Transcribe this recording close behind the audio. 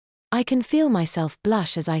I can feel myself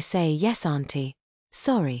blush as I say, "Yes, Auntie.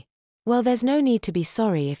 Sorry." "Well, there's no need to be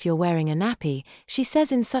sorry if you're wearing a nappy," she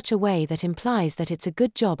says in such a way that implies that it's a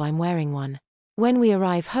good job I'm wearing one. When we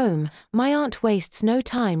arrive home, my aunt wastes no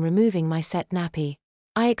time removing my set nappy.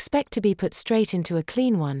 I expect to be put straight into a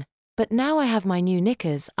clean one, but now I have my new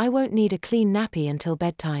knickers, I won't need a clean nappy until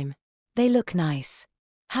bedtime. They look nice.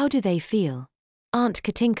 How do they feel? Aunt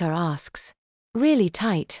Katinka asks. Really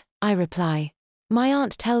tight, I reply. My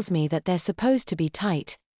aunt tells me that they're supposed to be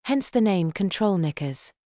tight, hence the name control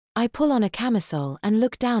knickers. I pull on a camisole and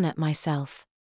look down at myself.